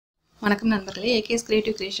வணக்கம் நண்பர்களே, AKS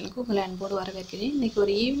creative கிரியேஷனுக்கு உங்களை அன்போடு வரவேற்கிறேன். இன்றைக்கி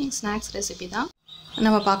ஒரு ஈவினிங் ஸ்நாக்ஸ் ரெசிபி தான்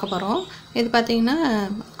நம்ம பார்க்க போகிறோம். இது பார்த்திங்கன்னா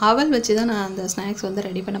அவல் வச்சு தான் நான் அந்த ஸ்நாக்ஸ்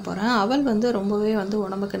ரெடி பண்ண போகிறேன். அவல் ரொம்பவே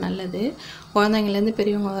உடம்புக்கு நல்லது. குழந்தைங்கள்லேருந்து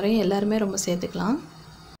பெரியவங்க வரையும் எல்லாருமே ரொம்ப சேர்த்துக்கலாம்.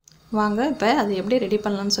 வாங்க இப்போ அது எப்படி ரெடி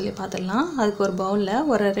பண்ணலான்னு சொல்லி பார்த்துடலாம். அதுக்கு ஒரு பவுலில்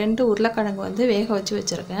ஒரு 2 உருளைக்கிழங்கு வேக வச்சு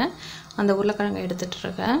வச்சுருக்கேன். அந்த உருளைக்கிழங்கை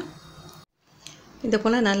எடுத்துகிட்ருக்கேன். இது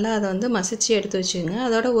போல் நல்லா அதை மசிச்சு எடுத்து வச்சுக்கோங்க.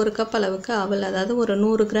 அதோட 1 கப் அளவுக்கு அவல், அதாவது ஒரு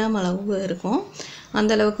 100 கிராம் அளவு இருக்கும்.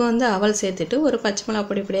 அந்தளவுக்கு அவல் சேர்த்துட்டு ஒரு பச்சை மிளகா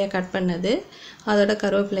பொடிப்படியாக கட் பண்ணது, அதோட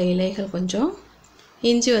கருவேப்பிலை இலைகள் கொஞ்சம்,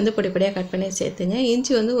 இஞ்சி பொடிப்படியாக கட் பண்ணி சேர்த்துங்க.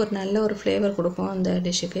 இஞ்சி ஒரு நல்ல ஒரு ஃப்ளேவர் கொடுக்கும் அந்த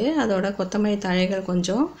டிஷ்ஷுக்கு. அதோட கொத்தமல்லி தழைகள்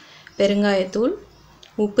கொஞ்சம், பெருங்காயத்தூள்,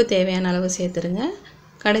 உப்பு தேவையான அளவு சேர்த்துருங்க.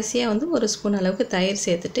 கடைசியாக 1 ஸ்பூன் அளவுக்கு தயிர்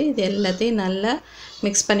சேர்த்துட்டு இது எல்லாத்தையும் நல்லா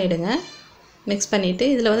மிக்ஸ் பண்ணிவிடுங்க. மிக்ஸ் பண்ணிவிட்டு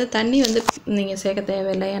இதில் தண்ணி நீங்கள் சேர்க்க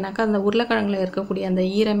தேவையில்லை. ஏன்னாக்கா அந்த உருளைக்கிழங்குல இருக்கக்கூடிய அந்த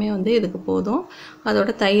ஈரமே இதுக்கு போதும்.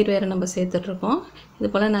 அதோட தயிர் வேறு நம்ம சேர்த்துட்ருக்கோம். இது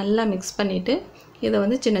போல் நல்லா மிக்ஸ் பண்ணிவிட்டு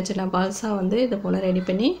இதை சின்ன சின்ன பால்ஸாக இது போல் ரெடி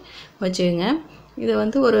பண்ணி வச்சுக்கோங்க.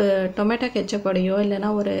 இது ஒரு டொமேட்டோ கெச்சப்போடையோ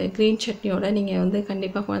இல்லைனா ஒரு க்ரீன் சட்னியோட நீங்கள்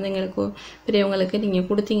கண்டிப்பாக குழந்தைங்களுக்கோ பெரியவங்களுக்கு நீங்கள்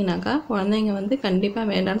கொடுத்தீங்கனாக்கா குழந்தைங்க கண்டிப்பாக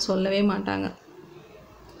வேண்டான்னு சொல்லவே மாட்டாங்க.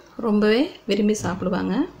 ரொம்பவே விரும்பி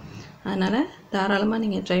சாப்பிடுவாங்க. அதனால் தாராளமாக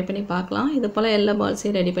நீங்கள் ட்ரை பண்ணி பார்க்கலாம். இது போல் எல்லா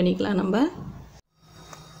பால்ஸையும் ரெடி பண்ணிக்கலாம். நம்ம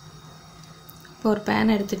இப்போ ஒரு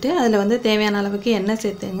பேன் எடுத்துகிட்டு அதில் தேவையான அளவுக்கு எண்ணெய்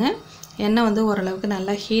சேர்த்துங்க. எண்ணெய் ஓரளவுக்கு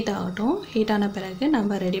நல்லா ஹீட் ஆகட்டும். ஹீட் ஆன பிறகு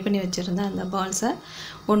நம்ம ரெடி பண்ணி வச்சுருந்த அந்த பால்ஸை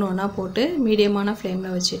ஒன்று ஒன்றா போட்டு மீடியமான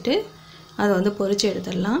ஃப்ளேமில் வச்சுட்டு அதை பொரித்து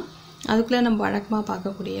எடுத்துடலாம். அதுக்குள்ளே நம்ம வழக்கமாக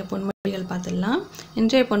பார்க்கக்கூடிய பொன்மொழிகள் பார்த்துடலாம்.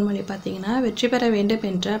 இன்றைய பொன்மொழி பார்த்திங்கன்னா, வெற்றி பெற வேண்டும்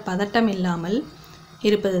என்ற பதட்டம் இல்லாமல்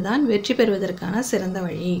இருப்பது தான் வெற்றி பெறுவதற்கான சிறந்த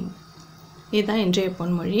வழி. இதுதான் இன்றைய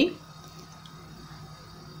பொன்மொழி.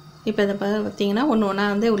 இப்போ இதை பார்த்திங்கன்னா ஒன்று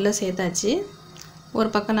ஒன்றா உள்ளே சேர்த்தாச்சு. ஒரு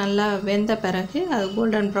பக்கம் நல்லா வெந்த பிறகு அது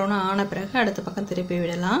கோல்டன் ப்ரௌனாக ஆன பிறகு அடுத்த பக்கம் திருப்பி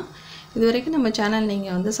விடலாம். இது வரைக்கும் நம்ம சேனல்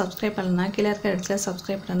நீங்கள் சப்ஸ்கிரைப் பண்ணலன்னா கீழே இருக்கிற இடத்துல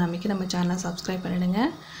சப்ஸ்கிரைப் பண்ண நம்பிக்கை நம்ம சேனலை சப்ஸ்கிரைப் பண்ணிவிடுங்க.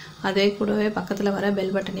 அதே கூடவே பக்கத்தில் வர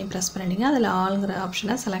பெல் பட்டனையும் ப்ரெஸ் பண்ணிவிடுங்க. அதில் ஆளுங்கிற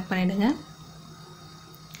ஆப்ஷனை செலக்ட் பண்ணிவிடுங்க.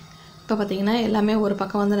 இப்போ பார்த்திங்கன்னா எல்லாமே ஒரு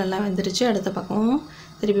பக்கம் நல்லா வெந்துருச்சு. அடுத்த பக்கமும்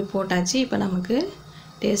திருப்பி போட்டாச்சு. இப்போ நமக்கு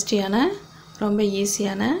டேஸ்டியான, ரொம்ப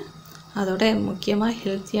ஈஸியான, அதோட முக்கியமாக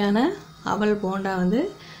ஹெல்த்தியான அவல் போண்டா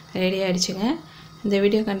ரெடி ஆகிடுச்சுங்க. இந்த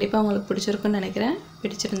வீடியோ கண்டிப்பாக உங்களுக்கு பிடிச்சிருக்குன்னு நினைக்கிறேன்.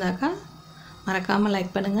 பிடிச்சிருந்தாக்கா மறக்காமல்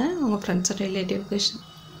லைக் பண்ணுங்கள். உங்கள் ஃப்ரெண்ட்ஸ் ரிலேட்டிவ்க்கு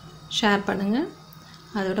ஷேர் பண்ணுங்கள்.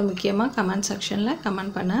 அதோட முக்கியமாக கமெண்ட் செக்ஷனில்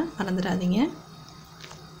கமெண்ட் பண்ண மறந்துடாதீங்க.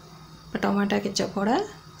 இப்போ டொமேட்டோ கெச்சப்போட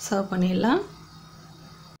சர்வ் பண்ணிடலாம்.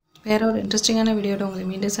 வேறு ஒரு இன்ட்ரெஸ்டிங்கான வீடியோட உங்களை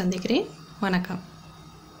மீண்டும் சந்திக்கிறேன். வணக்கம்.